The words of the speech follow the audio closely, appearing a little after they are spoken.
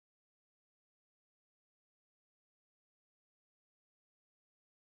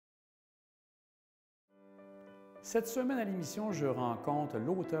Cette semaine à l'émission, je rencontre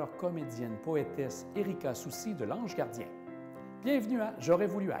l'auteure, comédienne, poétesse Érika Soucy de l'Ange Gardien. Bienvenue à J'aurais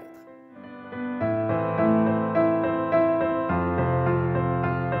voulu être.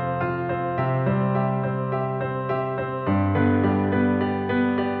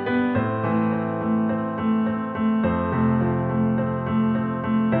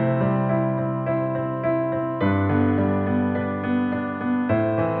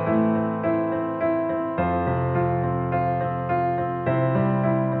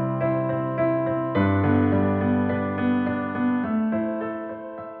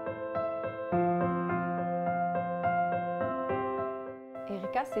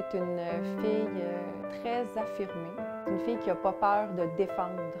 Érika, c'est une fille très affirmée, une fille qui n'a pas peur de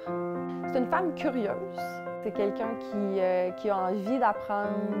défendre. C'est une femme curieuse. C'est quelqu'un qui a envie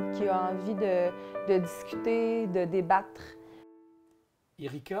d'apprendre, qui a envie de discuter, de débattre.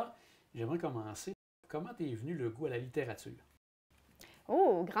 Érika, j'aimerais commencer. Comment t'es venu le goût à la littérature?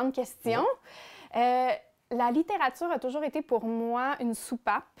 Oh, grande question. La littérature a toujours été pour moi une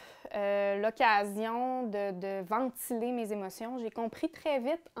soupape, l'occasion de ventiler mes émotions. J'ai compris très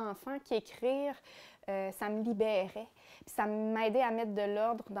vite, enfant, qu'écrire, ça me libérait. Puis ça m'aidait à mettre de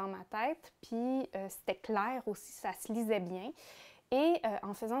l'ordre dans ma tête. Puis c'était clair aussi, ça se lisait bien. Et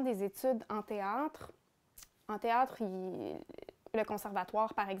en faisant des études en théâtre, le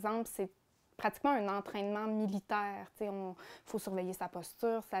conservatoire, par exemple, c'est pratiquement un entraînement militaire. Il faut surveiller sa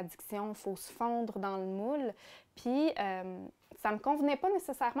posture, sa diction, il faut se fondre dans le moule. Puis, ça ne me convenait pas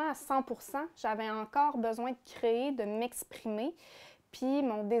nécessairement à 100%. J'avais encore besoin de créer, de m'exprimer. Puis,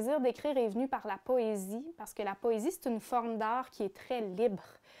 mon désir d'écrire est venu par la poésie, parce que la poésie, c'est une forme d'art qui est très libre.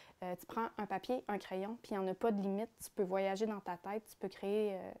 Tu prends un papier, un crayon, puis il n'y en a pas de limite. Tu peux voyager dans ta tête, tu peux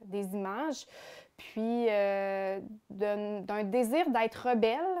créer des images. Puis d'un désir d'être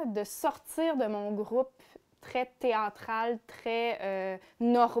rebelle, de sortir de mon groupe très théâtral, très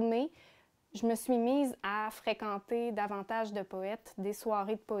normé, je me suis mise à fréquenter davantage de poètes, des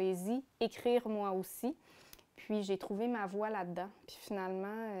soirées de poésie, écrire moi aussi. Puis j'ai trouvé ma voie là-dedans. Puis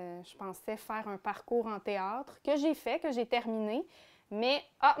finalement, je pensais faire un parcours en théâtre que j'ai fait, que j'ai terminé. Mais,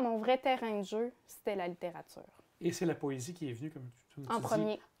 mon vrai terrain de jeu, c'était la littérature. Et c'est la poésie qui est venue, comme tu dis,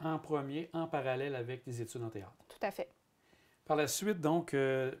 en premier, en parallèle avec des études en théâtre. Tout à fait. Par la suite, donc,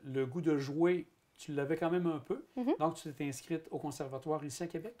 le goût de jouer, tu l'avais quand même un peu. Mm-hmm. Donc, tu t'es inscrite au conservatoire ici à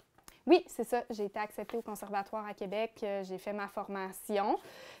Québec? Oui, c'est ça. J'ai été acceptée au conservatoire à Québec. J'ai fait ma formation.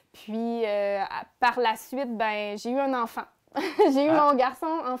 Puis, par la suite, j'ai eu un enfant. J'ai eu mon garçon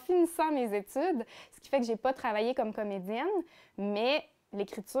en finissant mes études, ce qui fait que j'ai pas travaillé comme comédienne, mais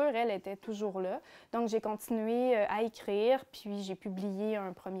l'écriture, elle, était toujours là. Donc, j'ai continué à écrire, puis j'ai publié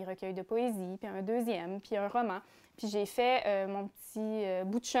un premier recueil de poésie, puis un deuxième, puis un roman. Puis j'ai fait mon petit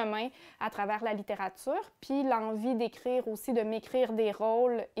bout de chemin à travers la littérature, puis l'envie d'écrire aussi, de m'écrire des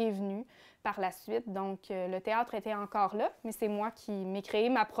rôles est venue par la suite. Donc, le théâtre était encore là, mais c'est moi qui m'ai créé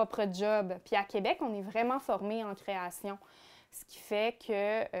ma propre job. Puis à Québec, on est vraiment formé en création, ce qui fait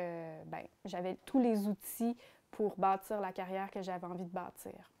que j'avais tous les outils pour bâtir la carrière que j'avais envie de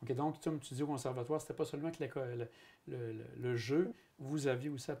bâtir. OK, donc, comme tu dis au conservatoire, c'était pas seulement que le jeu, vous aviez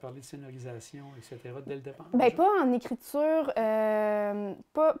aussi à parler de scénarisation, etc., dès le départ? Bien, pas en écriture,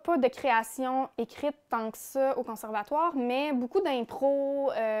 pas de création écrite tant que ça au conservatoire, mais beaucoup d'impro.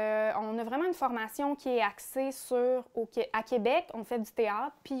 On a vraiment une formation qui est axée sur... À Québec, on fait du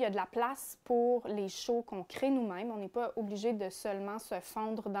théâtre, puis il y a de la place pour les shows qu'on crée nous-mêmes. On n'est pas obligé de seulement se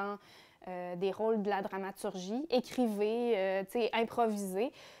fondre dans des rôles de la dramaturgie, écrivez,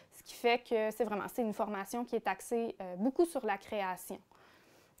 improvisez, ce qui fait que c'est une formation qui est axée beaucoup sur la création.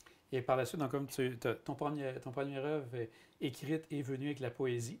 Et par la suite, donc, comme ton première œuvre écrite est venue avec la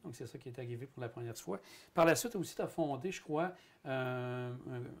poésie, donc c'est ça qui est arrivé pour la première fois. Par la suite aussi, tu as fondé, je crois, un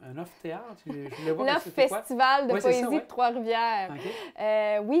offre théâtre. L'offre Festival de poésie de Trois-Rivières.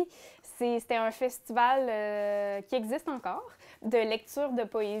 Okay. Oui, c'était un festival qui existe encore, de lecture de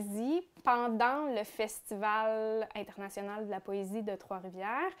poésie pendant le Festival international de la poésie de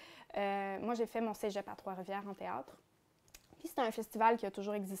Trois-Rivières. Moi, j'ai fait mon cégep à Trois-Rivières en théâtre. Puis c'est un festival qui a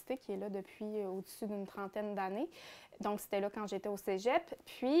toujours existé, qui est là depuis au-dessus d'une trentaine d'années. Donc, c'était là quand j'étais au cégep.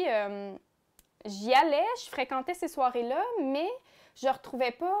 Puis, j'y allais, je fréquentais ces soirées-là, mais je ne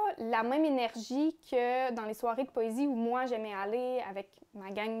retrouvais pas la même énergie que dans les soirées de poésie où moi, j'aimais aller avec ma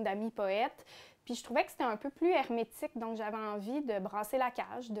gang d'amis poètes. Puis je trouvais que c'était un peu plus hermétique, donc j'avais envie de brasser la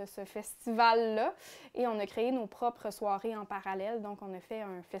cage de ce festival-là. Et on a créé nos propres soirées en parallèle. Donc, on a fait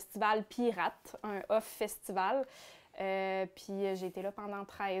un festival pirate, un off-festival. Puis j'ai été là pendant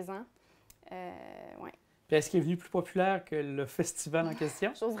 13 ans. Ouais. Puis est-ce qu'il est venu plus populaire que le festival en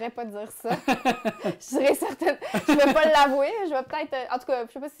question? J'oserais pas dire ça. Je dirais certaine. Je vais pas l'avouer. Je vais peut-être. En tout cas,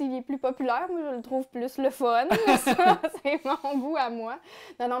 je sais pas s'il est plus populaire. Moi, je le trouve plus le fun. Ça, c'est mon goût à moi.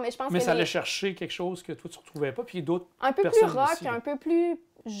 Non, mais je pense que. Mais ça allait chercher quelque chose que toi, tu ne retrouvais pas, puis d'autres. Un peu plus rock, aussi, un peu plus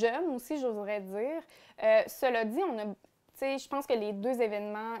jeune aussi, j'oserais dire. Cela dit, on a. Je pense que les deux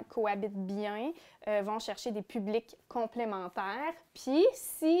événements cohabitent bien, vont chercher des publics complémentaires. Puis,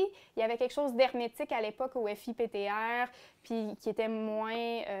 s'il y avait quelque chose d'hermétique à l'époque au FIPTR, puis qui était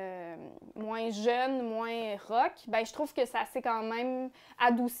moins jeune, moins rock, bien, je trouve que ça s'est quand même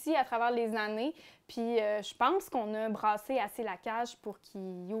adouci à travers les années. Puis, je pense qu'on a brassé assez la cage pour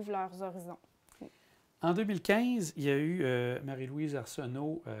qu'ils ouvrent leurs horizons. En 2015, il y a eu Marie-Louise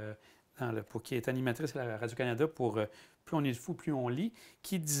Arsenault, qui est animatrice à la Radio-Canada pour Plus on est de fou, plus on lit,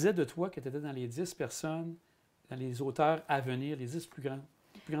 qui disait de toi que tu étais dans les 10 personnes, dans les auteurs à venir, les 10 plus grands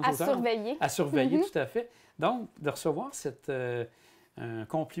à auteurs. Surveiller. À surveiller, tout à fait. Donc, de recevoir un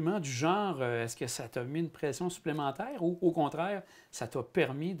compliment du genre, est-ce que ça t'a mis une pression supplémentaire ou au contraire, ça t'a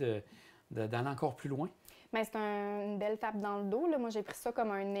permis d'aller encore plus loin? Bien, c'est une belle tape dans le dos. Là. Moi, j'ai pris ça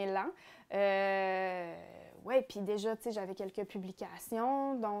comme un élan. Oui, puis déjà, tu sais, j'avais quelques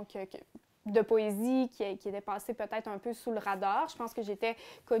publications, donc de poésie qui était passée peut-être un peu sous le radar. Je pense que j'étais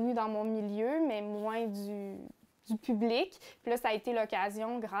connue dans mon milieu, mais moins du public. Puis là, ça a été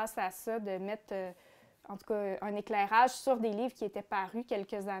l'occasion, grâce à ça, de mettre, en tout cas, un éclairage sur des livres qui étaient parus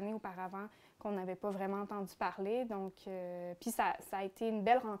quelques années auparavant, qu'on n'avait pas vraiment entendu parler. Donc, puis ça a été une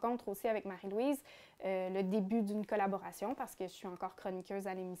belle rencontre aussi avec Marie-Louise, le début d'une collaboration, parce que je suis encore chroniqueuse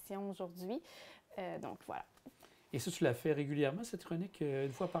à l'émission aujourd'hui. Donc, voilà. Et ça, tu l'as fait régulièrement, cette chronique,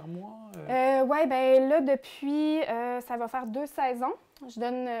 une fois par mois? Oui, bien là, depuis, ça va faire 2 saisons.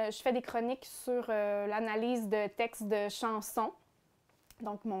 Je fais des chroniques sur l'analyse de textes de chansons.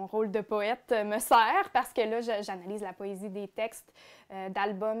 Donc, mon rôle de poète me sert parce que là, j'analyse la poésie des textes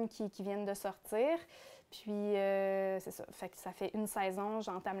d'albums qui viennent de sortir. Puis, c'est ça. Fait que ça fait 1 saison.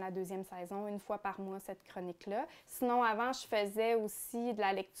 J'entame la 2e saison, 1 fois par mois, cette chronique-là. Sinon, avant, je faisais aussi de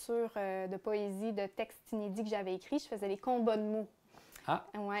la lecture de poésie, de textes inédits que j'avais écrits. Je faisais les combats de mots. Ah!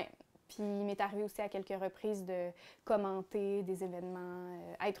 Ouais. Puis, il m'est arrivé aussi à quelques reprises de commenter des événements,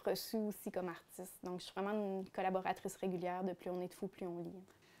 être reçue aussi comme artiste. Donc, je suis vraiment une collaboratrice régulière de Plus on est de fou, plus on lit.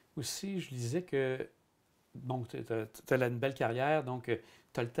 Aussi, je disais que, bon, tu as une belle carrière, donc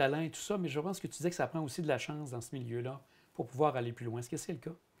tu as le talent et tout ça, mais je pense que tu disais que ça prend aussi de la chance dans ce milieu-là pour pouvoir aller plus loin. Est-ce que c'est le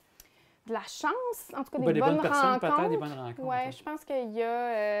cas? De la chance, en tout cas, des bonnes personnes, rencontres. peut-être des bonnes rencontres. Oui, je pense qu'il y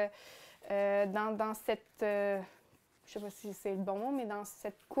a dans cette, je ne sais pas si c'est le bon mot, mais dans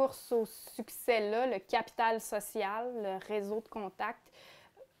cette course au succès-là, le capital social, le réseau de contacts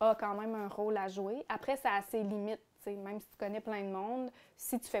a quand même un rôle à jouer. Après, ça a ses limites. Même si tu connais plein de monde,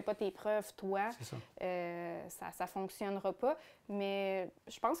 si tu ne fais pas tes preuves, toi, ça ne fonctionnera pas. Mais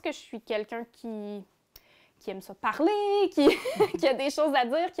je pense que je suis quelqu'un qui aime ça parler, qui a des choses à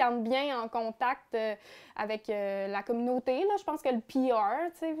dire, qui entre bien en contact avec la communauté. Là. Je pense que le PR,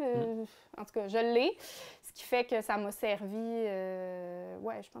 en tout cas, je l'ai. Ce qui fait que ça m'a servi,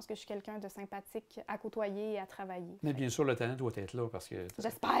 je pense que je suis quelqu'un de sympathique à côtoyer et à travailler. Mais bien sûr, le talent doit être là parce que...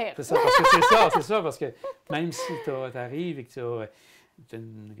 J'espère! C'est ça, parce que c'est ça, parce que même si tu arrives et que tu as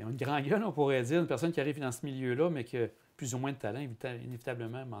une grande gueule, on pourrait dire, une personne qui arrive dans ce milieu-là, mais qui a plus ou moins de talent,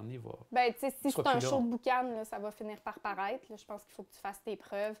 inévitablement, à un moment donné, va... Bien, tu sais, si c'est un show de boucan, là, ça va finir par paraître. Là, je pense qu'il faut que tu fasses tes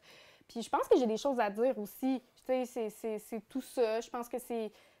preuves. Puis je pense que j'ai des choses à dire aussi. Tu sais, c'est tout ça. Je pense que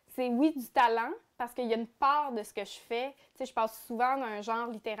c'est oui, du talent, parce qu'il y a une part de ce que je fais. Tu sais, je passe souvent d'un genre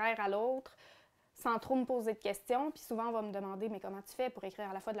littéraire à l'autre sans trop me poser de questions. Puis souvent, on va me demander, mais comment tu fais pour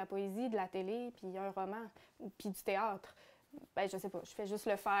écrire à la fois de la poésie, de la télé, puis un roman, puis du théâtre? Bien, je sais pas. Je fais juste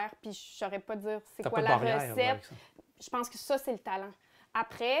le faire, puis je saurais pas dire c'est quoi la recette. Je pense que ça, c'est le talent.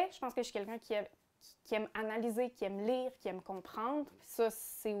 Après, je pense que je suis quelqu'un qui aime analyser, qui aime lire, qui aime comprendre. Ça,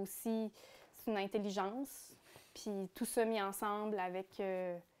 c'est aussi une intelligence. Puis tout ça mis ensemble avec...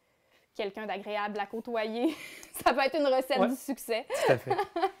 quelqu'un d'agréable à côtoyer, ça peut être une recette du succès. Tout à fait.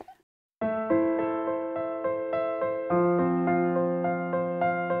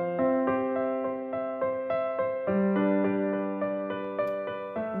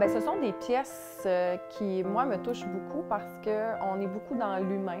 Bien, ce sont des pièces qui, moi, me touchent beaucoup parce qu'on est beaucoup dans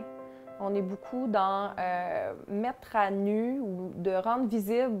l'humain. On est beaucoup dans mettre à nu ou de rendre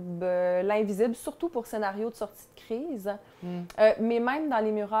visible l'invisible, surtout pour scénario de sortie de crise. Mais même dans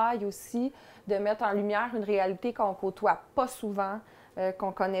les murailles aussi, de mettre en lumière une réalité qu'on côtoie pas souvent,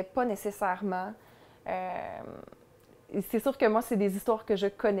 qu'on connaît pas nécessairement. c'est sûr que moi, c'est des histoires que je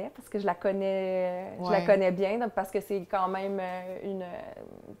connais, parce que je la connais bien, donc, parce que c'est quand même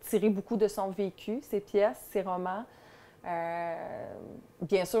tiré beaucoup de son vécu, ses pièces, ses romans.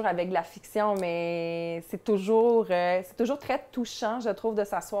 Bien sûr, avec de la fiction, mais c'est toujours très touchant, je trouve, de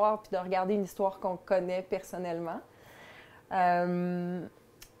s'asseoir puis de regarder une histoire qu'on connaît personnellement.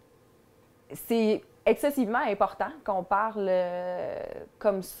 C'est excessivement important qu'on parle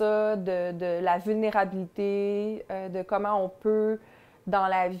comme ça de la vulnérabilité, de comment on peut, dans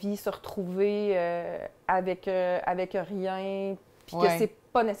la vie, se retrouver avec rien, puis que c'est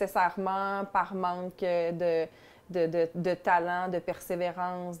pas nécessairement par manque de talent, de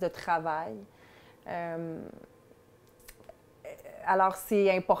persévérance, de travail. Alors,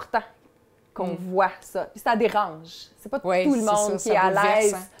 c'est important qu'on voit ça. Puis ça dérange. C'est pas tout le monde qui est à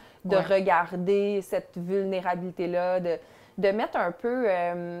l'aise de regarder cette vulnérabilité-là, de mettre un peu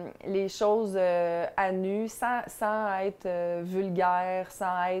les choses à nu sans être vulgaire,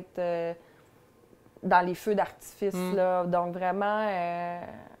 sans être dans les feux d'artifice. Là. Donc, vraiment,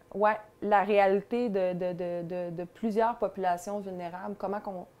 la réalité de plusieurs populations vulnérables, comment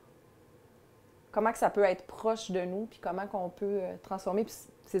que ça peut être proche de nous, puis comment qu'on peut transformer. Puis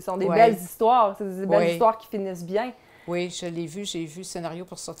ce sont des belles histoires, c'est des belles histoires qui finissent bien. Oui, je l'ai vu, j'ai vu le scénario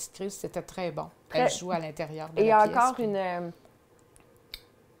pour Sortie de crise, c'était très bon. Elle joue à l'intérieur de la pièce. Et encore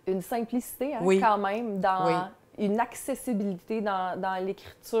une simplicité, quand même, dans une accessibilité dans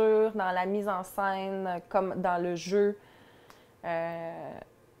l'écriture, dans la mise en scène, comme dans le jeu.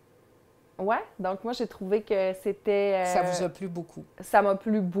 Donc moi, j'ai trouvé que c'était... ça vous a plu beaucoup? Ça m'a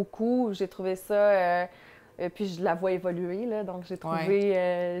plu beaucoup. J'ai trouvé ça... puis je la vois évoluer, là, donc j'ai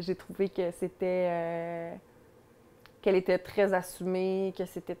trouvé que c'était... qu'elle était très assumée, que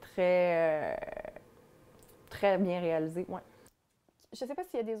c'était très bien réalisé. Je ne sais pas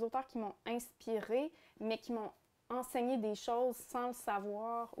s'il y a des auteurs qui m'ont inspirée, mais qui m'ont enseigné des choses sans le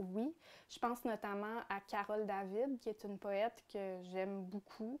savoir, oui. Je pense notamment à Carole David, qui est une poète que j'aime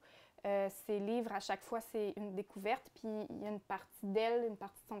beaucoup. Ses livres, à chaque fois, c'est une découverte, puis il y a une partie d'elle, une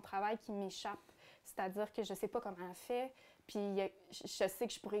partie de son travail qui m'échappe. C'est-à-dire que je ne sais pas comment elle fait, puis je sais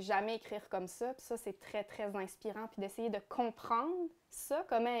que je ne pourrais jamais écrire comme ça. Puis ça, c'est très, très inspirant. Puis d'essayer de comprendre ça,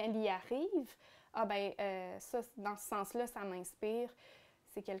 comment elle y arrive, ça, dans ce sens-là, ça m'inspire.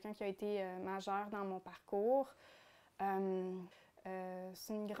 C'est quelqu'un qui a été majeur dans mon parcours.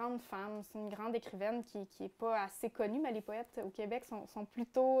 C'est une grande femme, c'est une grande écrivaine qui n'est pas assez connue, mais les poètes au Québec sont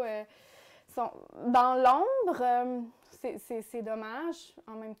plutôt sont dans l'ombre. C'est dommage.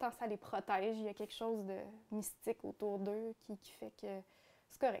 En même temps, ça les protège. Il y a quelque chose de mystique autour d'eux qui fait que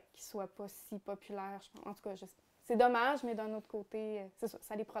c'est correct qu'ils ne soient pas si populaires. En tout cas, c'est dommage, mais d'un autre côté, c'est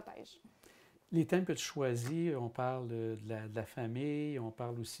ça les protège. Les thèmes que tu choisis, on parle de la famille, on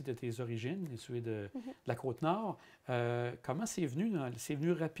parle aussi de tes origines, celui de la Côte-Nord. Comment c'est venu? C'est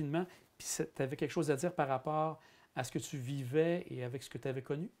venu rapidement, puis tu avais quelque chose à dire par rapport à ce que tu vivais et avec ce que tu avais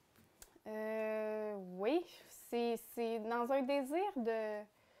connu? Oui, c'est dans un désir de...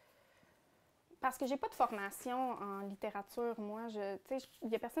 Parce que j'ai pas de formation en littérature, moi. Il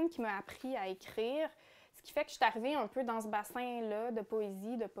y a personne qui m'a appris à écrire. Ce qui fait que je suis arrivée un peu dans ce bassin-là de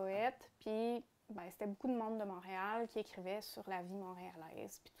poésie, de poètes, puis c'était beaucoup de monde de Montréal qui écrivait sur la vie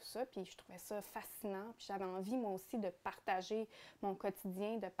montréalaise, puis tout ça, puis je trouvais ça fascinant, puis j'avais envie, moi aussi, de partager mon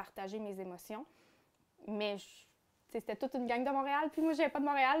quotidien, de partager mes émotions, mais c'était toute une gang de Montréal, puis moi, je viens pas de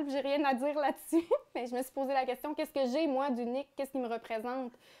Montréal, puis j'ai rien à dire là-dessus, mais je me suis posé la question, qu'est-ce que j'ai, moi, d'unique, qu'est-ce qui me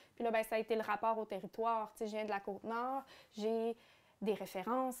représente? Puis là, ça a été le rapport au territoire, je viens de la Côte-Nord, j'ai des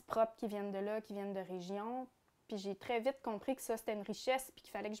références propres qui viennent de là, qui viennent de régions. Puis j'ai très vite compris que ça, c'était une richesse, puis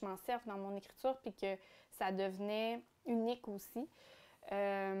qu'il fallait que je m'en serve dans mon écriture, puis que ça devenait unique aussi.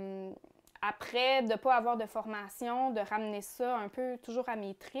 Après, de ne pas avoir de formation, de ramener ça un peu toujours à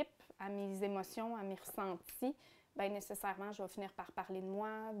mes tripes, à mes émotions, à mes ressentis, nécessairement, je vais finir par parler de moi,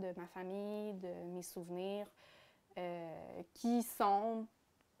 de ma famille, de mes souvenirs, qui sont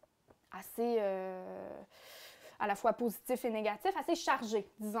assez... à la fois positif et négatif, assez chargé,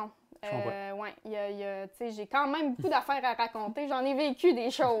 disons. J'ai quand même beaucoup d'affaires à raconter. J'en ai vécu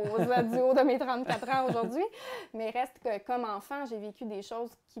des choses du haut de mes 34 ans aujourd'hui, mais reste que comme enfant, j'ai vécu des choses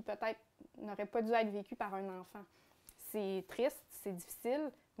qui peut-être n'auraient pas dû être vécues par un enfant. C'est triste, c'est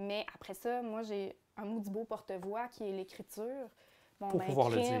difficile, mais après ça, moi, j'ai un maudit beau porte-voix qui est l'écriture. Pour pouvoir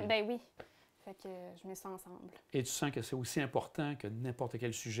le dire. Oui. Fait que je mets ça ensemble. Et tu sens que c'est aussi important que n'importe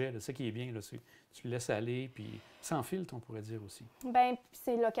quel sujet. C'est ça qui est bien, là, tu le laisses aller, puis sans filtre, on pourrait dire aussi.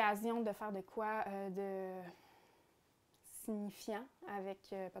 C'est l'occasion de faire de quoi de signifiant avec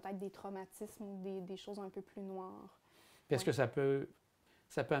peut-être des traumatismes ou des choses un peu plus noires. Est-ce que ça peut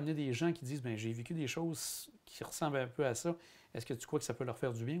ça peut amener des gens qui disent, bien, j'ai vécu des choses qui ressemblent un peu à ça. Est-ce que tu crois que ça peut leur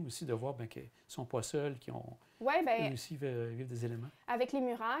faire du bien aussi de voir qu'ils ne sont pas seuls, qu'ils ont réussi à vivre des éléments? Avec les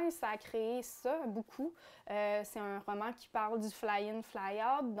murailles, ça a créé ça beaucoup. C'est un roman qui parle du fly-in,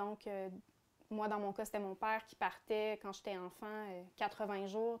 fly-out. Donc, moi, dans mon cas, c'était mon père qui partait quand j'étais enfant 80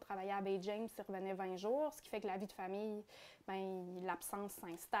 jours, travaillait à Bay James, il revenait 20 jours, ce qui fait que la vie de famille, l'absence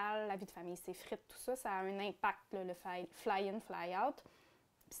s'installe, la vie de famille s'effrite, tout ça, ça a un impact, là, le fly-in, fly-out.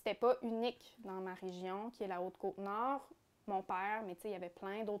 C'était pas unique dans ma région, qui est la Haute Côte Nord. Mon père, mais tu sais, il y avait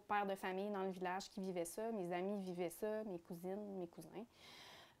plein d'autres pères de famille dans le village qui vivaient ça. Mes amis vivaient ça, mes cousines, mes cousins.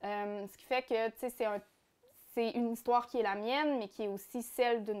 Ce qui fait que, tu sais, c'est une histoire qui est la mienne, mais qui est aussi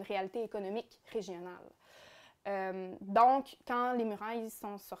celle d'une réalité économique régionale. Donc, quand les murailles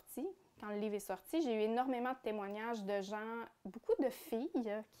sont sorties, quand le livre est sorti, j'ai eu énormément de témoignages de gens, beaucoup de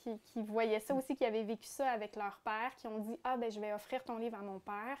filles qui voyaient ça aussi, qui avaient vécu ça avec leur père, qui ont dit « Ah, ben je vais offrir ton livre à mon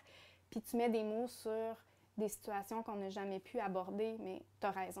père, puis tu mets des mots sur des situations qu'on n'a jamais pu aborder, mais tu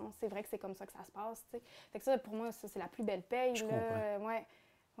as raison, c'est vrai que c'est comme ça que ça se passe. » T'sais. Fait que ça, pour moi, ça, c'est la plus belle paye. Je là. comprends.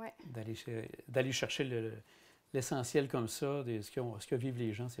 Ouais. D'aller chercher l'essentiel comme ça, ce que vivent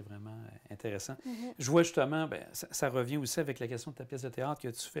les gens, c'est vraiment intéressant. Mm-hmm. Je vois justement, ça revient aussi avec la question de ta pièce de théâtre que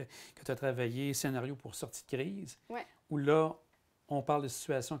tu as travaillé, scénario pour sortie de crise, où là, on parle de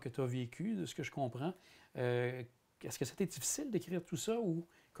situations que tu as vécues, de ce que je comprends. Est-ce que c'était difficile d'écrire tout ça ou,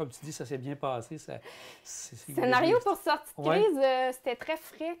 comme tu dis, ça s'est bien passé? Scénario pour sortie de crise, c'était très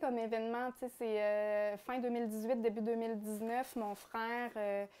frais comme événement. C'est fin 2018, début 2019. Mon frère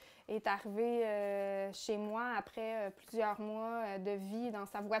est arrivé chez moi après plusieurs mois de vie dans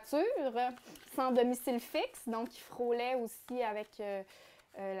sa voiture, sans domicile fixe. Donc, il frôlait aussi avec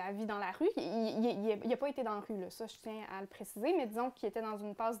la vie dans la rue. Il n'a pas été dans la rue, là, ça je tiens à le préciser, mais disons qu'il était dans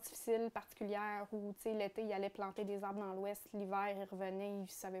une passe difficile particulière où l'été, il allait planter des arbres dans l'ouest, l'hiver, il revenait, il ne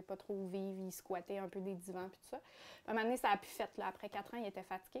savait pas trop où vivre, il squattait un peu des divans puis tout ça. À un moment donné, ça a pu faire, là, après 4 ans, il était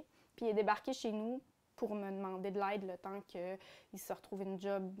fatigué. Puis il est débarqué chez nous pour me demander de l'aide le temps qu'il se retrouve une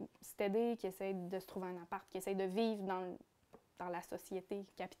job steady, qu'il essaie de se trouver un appart, qu'il essaie de vivre dans la société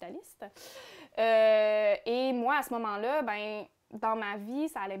capitaliste. Et moi, à ce moment-là, dans ma vie,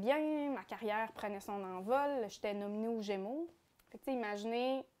 ça allait bien, ma carrière prenait son envol, j'étais nominée aux Gémeaux. Fait que,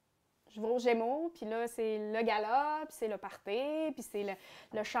 imaginez, je vais aux Gémeaux, puis là, c'est le gala, puis c'est le party, puis c'est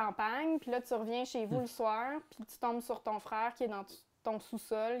le champagne, puis là, tu reviens chez vous le soir, puis tu tombes sur ton frère qui est dans ton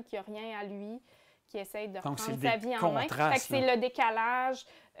sous-sol, qui n'a rien à lui, qui essaye de reprendre sa vie en main. Fait que c'est le décalage,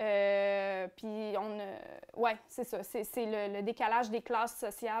 puis ouais, c'est ça, c'est le décalage des classes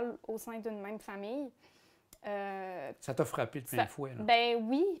sociales au sein d'une même famille. Ça t'a frappé de plein fouet, là? Ben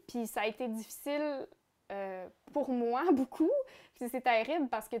oui, puis ça a été difficile pour moi, beaucoup. Puis c'est terrible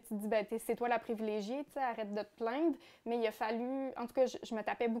parce que tu te dis, c'est toi la privilégiée, tu sais, arrête de te plaindre. Mais il a fallu, en tout cas, je me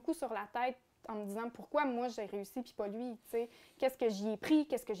tapais beaucoup sur la tête en me disant pourquoi moi j'ai réussi puis pas lui, tu sais. Qu'est-ce que j'y ai pris,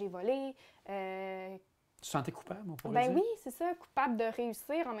 qu'est-ce que j'ai volé. Tu te sentais coupable, on pourrait dire? Oui, c'est ça, coupable de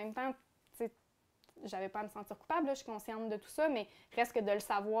réussir. En même temps, tu sais, j'avais pas à me sentir coupable, là, je suis consciente de tout ça, mais reste que de le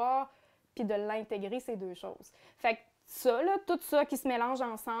savoir puis de l'intégrer, c'est deux choses. Fait que ça, là, tout ça qui se mélange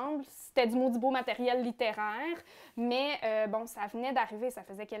ensemble, c'était du maudit beau matériel littéraire, mais ça venait d'arriver, ça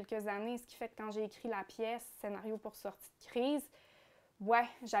faisait quelques années, ce qui fait que quand j'ai écrit la pièce, scénario pour sortie de crise,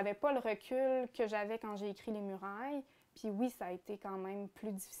 j'avais pas le recul que j'avais quand j'ai écrit Les Murailles, puis oui, ça a été quand même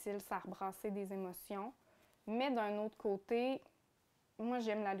plus difficile, ça a rebrassé des émotions, mais d'un autre côté, moi,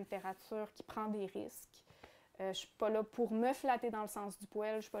 j'aime la littérature qui prend des risques. Je ne suis pas là pour me flatter dans le sens du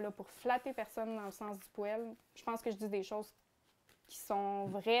poil. Je ne suis pas là pour flatter personne dans le sens du poil. Je pense que je dis des choses qui sont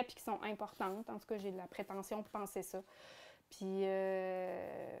vraies et qui sont importantes. En tout cas, j'ai de la prétention de penser ça. Puis,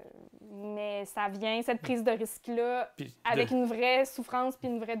 mais ça vient, cette prise de risque-là, avec une vraie souffrance puis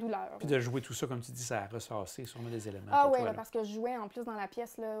une vraie douleur. Puis de jouer tout ça, comme tu dis, ça a ressassé sûrement des éléments. Ah oui, parce que je jouais en plus dans la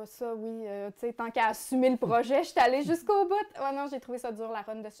pièce, là, ça, oui. Tu sais, tant qu'à assumer le projet, je suis allée jusqu'au bout. Oh non, j'ai trouvé ça dur, la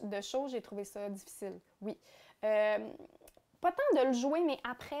run de show, j'ai trouvé ça difficile, oui. Pas tant de le jouer, mais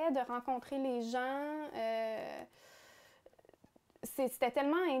après, de rencontrer les gens, c'était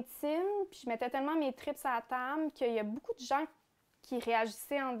tellement intime, puis je mettais tellement mes tripes à la table qu'il y a beaucoup de gens qui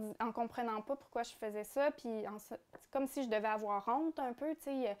réagissaient en comprenant pas pourquoi je faisais ça, puis c'est comme si je devais avoir honte un peu, tu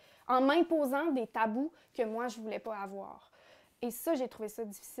sais, en m'imposant des tabous que moi, je voulais pas avoir. Et ça, j'ai trouvé ça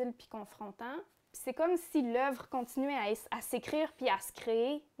difficile puis confrontant. Puis c'est comme si l'œuvre continuait à s'écrire puis à se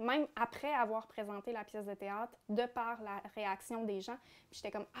créer, même après avoir présenté la pièce de théâtre, de par la réaction des gens. Puis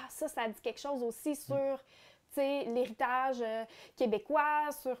j'étais comme, ça dit quelque chose aussi sur l'héritage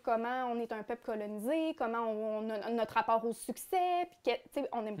québécois, sur comment on est un peuple colonisé, comment on a notre rapport au succès, puis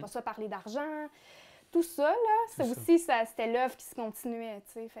on n'aime pas ça parler d'argent. tout ça, là, C'est ça. aussi, c'était l'œuvre qui se continuait,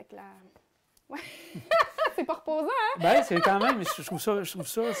 tu sais, fait que là... Ouais. C'est pas reposant, hein? Ben, c'est quand même, je trouve ça,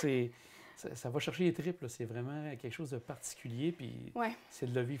 ça va chercher les tripes, là. C'est vraiment quelque chose de particulier, puis Ouais. c'est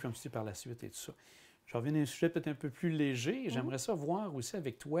de le vivre comme tu dis par la suite et tout ça. Je reviens à un sujet peut-être un peu plus léger. J'aimerais ça voir aussi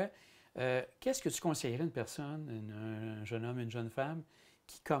avec toi, qu'est-ce que tu conseillerais à une personne, un jeune homme, une jeune femme,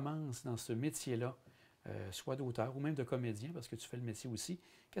 qui commence dans ce métier-là, soit d'auteur ou même de comédien, parce que tu fais le métier aussi.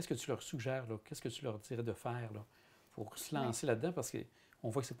 Qu'est-ce que tu leur suggères, là? Qu'est-ce que tu leur dirais de faire, là, pour se lancer là-dedans? Parce qu'on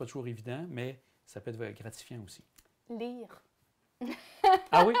voit que c'est pas toujours évident, mais ça peut être gratifiant aussi. Lire.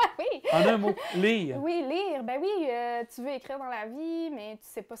 Ah oui? Oui. En un mot, lire. Oui, lire. Ben oui, tu veux écrire dans la vie, mais tu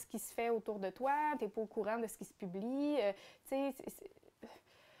sais pas ce qui se fait autour de toi, tu n'es pas au courant de ce qui se publie. Tu sais,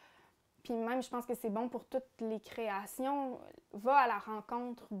 puis même, je pense que c'est bon pour toutes les créations. Va à la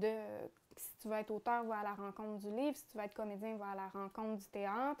rencontre de... Si tu veux être auteur, va à la rencontre du livre. Si tu veux être comédien, va à la rencontre du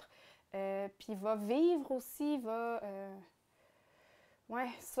théâtre. Puis va vivre aussi, ouais,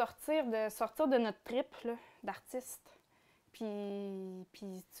 sortir de notre trip là, d'artiste. Puis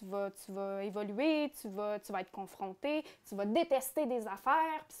tu vas évoluer, tu vas être confronté, tu vas détester des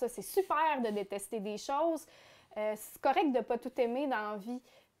affaires. Puis ça, c'est super de détester des choses. C'est correct de ne pas tout aimer dans la vie.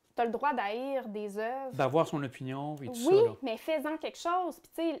 Tu as le droit d'haïr des œuvres. D'avoir son opinion et tout ça. Oui, Là. mais fais-en quelque chose.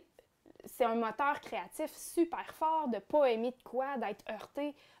 Puis tu sais, c'est un moteur créatif super fort de ne pas aimer de quoi, d'être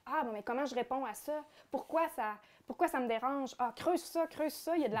heurté. Ah, bon, mais comment je réponds à ça? Pourquoi ça me dérange? Ah, creuse ça,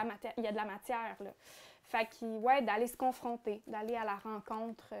 il y a de la matière, là. Fait que, ouais, d'aller se confronter, d'aller à la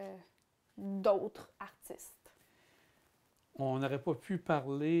rencontre d'autres artistes. On n'aurait pas pu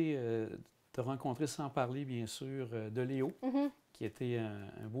parler, te rencontrer sans parler, bien sûr, de Léo, qui était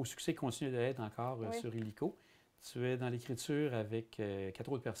un beau succès, qui continue d'être encore sur Illico. Tu es dans l'écriture avec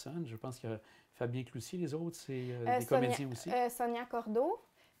 4 autres personnes. Je pense qu'il y a Fabien Cloutier, les autres, c'est des comédiens aussi. Sonia Cordeau,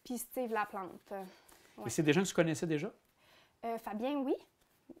 puis Steve Laplante. Et c'est des gens que tu connaissais déjà? Fabien, oui.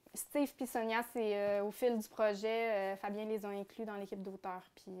 Steve puis Sonia, c'est au fil du projet, Fabien les a inclus dans l'équipe d'auteurs,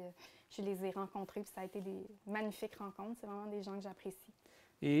 puis je les ai rencontrés, puis ça a été des magnifiques rencontres. C'est vraiment des gens que j'apprécie.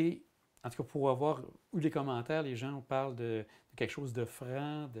 Et, en tout cas, pour avoir eu les commentaires, les gens parlent de quelque chose de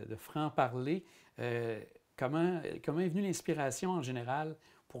franc, de franc-parler. Comment est venue l'inspiration en général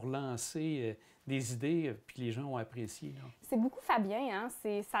pour lancer des idées, puis les gens ont apprécié? C'est beaucoup Fabien, hein?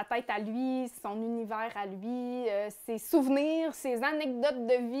 C'est sa tête à lui, son univers à lui, ses souvenirs, ses anecdotes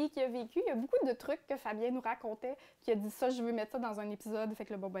de vie qu'il a vécues. Il y a beaucoup de trucs que Fabien nous racontait, qui a dit ça, je veux mettre ça dans un épisode. Fait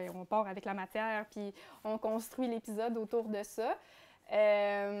que là, bon, ben, on part avec la matière, puis on construit l'épisode autour de ça.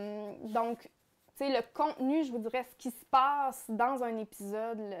 Donc, tu sais, le contenu, je vous dirais, ce qui se passe dans un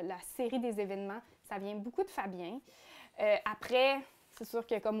épisode, la série des événements, ça vient beaucoup de Fabien. Après, c'est sûr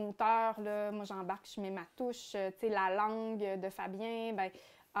que comme auteur, là, moi j'embarque, je mets ma touche. Tu sais, la langue de Fabien, ben,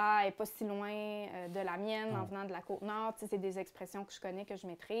 elle n'est pas si loin de la mienne en venant de la Côte Nord. Tu sais, c'est des expressions que je connais, que je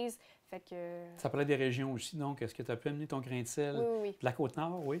maîtrise. Fait que... Ça parlait des régions aussi, donc est-ce que tu as pu amener ton grain de sel de la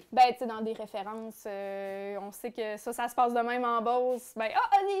Côte-Nord, oui? Ben, tu sais, dans des références, on sait que ça se passe de même en Beauce. Ben,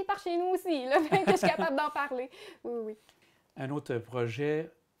 on est par chez nous aussi, là, que je suis capable d'en parler. Oui. Un autre projet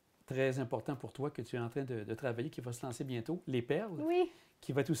très important pour toi que tu es en train de travailler, qui va se lancer bientôt, Les Perles,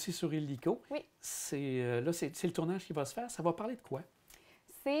 qui va être aussi sur Illico. Oui. C'est le tournage qui va se faire. Ça va parler de quoi?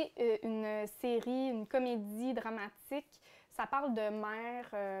 C'est une série, une comédie dramatique. Ça parle de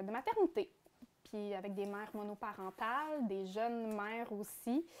mères, de maternité, puis avec des mères monoparentales, des jeunes mères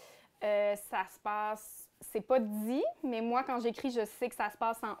aussi. Ça se passe, c'est pas dit, mais moi, quand j'écris, je sais que ça se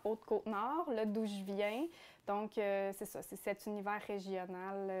passe en Haute-Côte-Nord, là d'où je viens. Donc, c'est ça, c'est cet univers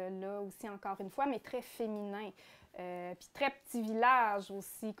régional-là aussi, encore une fois, mais très féminin. Puis très petit village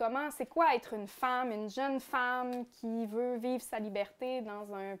aussi. C'est quoi être une femme, une jeune femme qui veut vivre sa liberté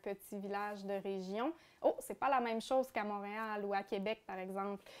dans un petit village de région? Oh, c'est pas la même chose qu'à Montréal ou à Québec, par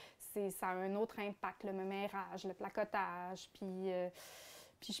exemple. Ça a un autre impact, le mémérage, le placotage, puis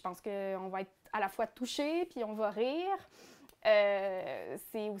je pense qu'on va être à la fois touchés, puis on va rire.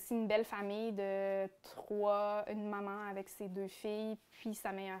 C'est aussi une belle famille de 3, une maman avec ses 2 filles, puis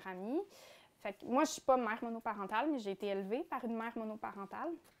sa meilleure amie. Fait que moi, je ne suis pas mère monoparentale, mais j'ai été élevée par une mère monoparentale.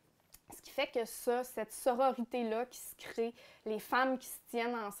 Ce qui fait que cette sororité-là qui se crée, les femmes qui se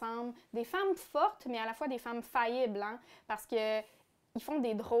tiennent ensemble, des femmes fortes, mais à la fois des femmes faillibles, hein, parce qu'ils font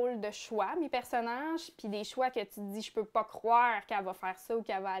des drôles de choix, mes personnages, puis des choix que tu te dis, je peux pas croire qu'elle va faire ça ou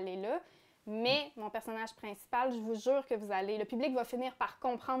qu'elle va aller là. Mais mon personnage principal, je vous jure que le public va finir par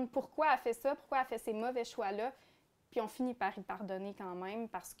comprendre pourquoi elle fait ça, pourquoi elle fait ces mauvais choix-là, puis on finit par y pardonner quand même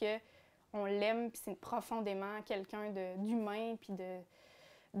parce que on l'aime, puis c'est profondément quelqu'un d'humain, puis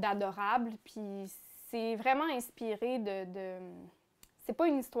d'adorable, puis c'est vraiment inspiré c'est pas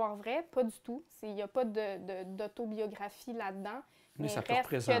une histoire vraie, pas du tout. Il n'y a pas d'autobiographie là-dedans. Mais ça peut reste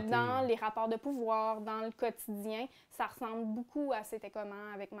représenter... que dans les rapports de pouvoir, dans le quotidien, ça ressemble beaucoup à C'était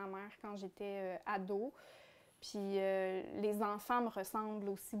comment avec ma mère quand j'étais ado. Puis les enfants me ressemblent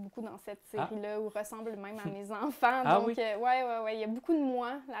aussi beaucoup dans cette série-là, ou ressemblent même à mes enfants. Ah, donc, oui? Ouais, il y a beaucoup de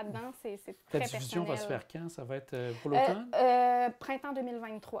moi là-dedans, c'est très personnel. La diffusion va se faire quand? Ça va être pour l'automne? Printemps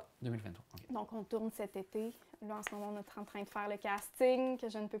 2023. 2023, OK. Donc, on tourne cet été. Là, en ce moment, on est en train de faire le casting, que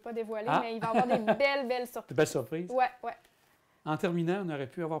je ne peux pas dévoiler, Ah! mais il va y avoir des belles surprises. De belles surprises? Ouais. En terminant, on aurait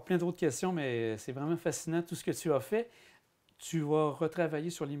pu avoir plein d'autres questions, mais c'est vraiment fascinant tout ce que tu as fait. Tu vas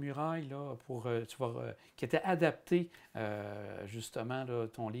retravailler sur les murailles, là, qui étaient adaptées, justement, là,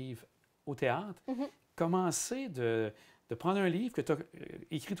 ton livre au théâtre. Mm-hmm. Commencer de prendre un livre que tu as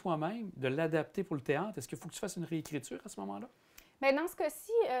écrit toi-même, de l'adapter pour le théâtre. Est-ce qu'il faut que tu fasses une réécriture à ce moment-là? Bien, dans ce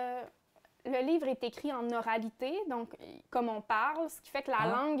cas-ci, le livre est écrit en oralité, donc comme on parle, ce qui fait que la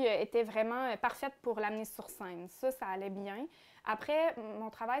langue était vraiment parfaite pour l'amener sur scène. Ça allait bien. Après, mon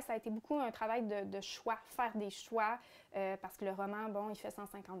travail, ça a été beaucoup un travail de choix, faire des choix, parce que le roman, bon, il fait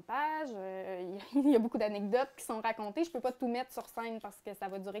 150 pages, il y a beaucoup d'anecdotes qui sont racontées. Je ne peux pas tout mettre sur scène parce que ça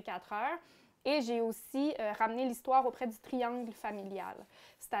va durer 4 heures. Et j'ai aussi ramené l'histoire auprès du triangle familial,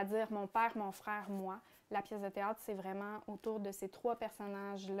 c'est-à-dire mon père, mon frère, moi. La pièce de théâtre, c'est vraiment autour de ces 3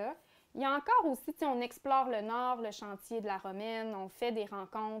 personnages-là. Il y a encore aussi, on explore le Nord, le chantier de la Romaine, on fait des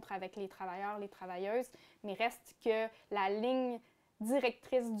rencontres avec les travailleurs, les travailleuses, mais reste que la ligne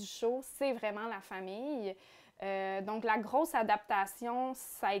directrice du show, c'est vraiment la famille. Donc, la grosse adaptation,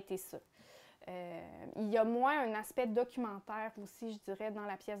 ça a été ça. Il y a moins un aspect documentaire aussi, je dirais, dans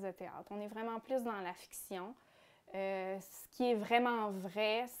la pièce de théâtre. On est vraiment plus dans la fiction. Ce qui est vraiment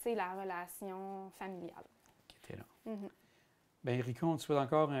vrai, c'est la relation familiale. Qui était là. Mm-hmm. Bien, Érika, on te souhaite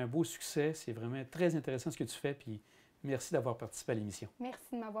encore un beau succès. C'est vraiment très intéressant ce que tu fais, puis merci d'avoir participé à l'émission.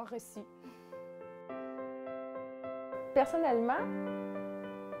 Merci de m'avoir reçu. Personnellement,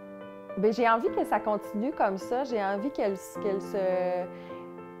 j'ai envie que ça continue comme ça. J'ai envie qu'elle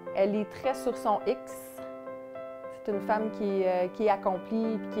est très sur son X. C'est une femme qui est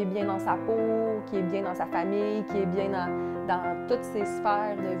accomplie, qui est bien dans sa peau, qui est bien dans sa famille, qui est bien dans toutes ses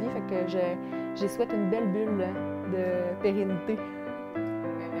sphères de vie. Fait que j'y souhaite une belle bulle de pérennité.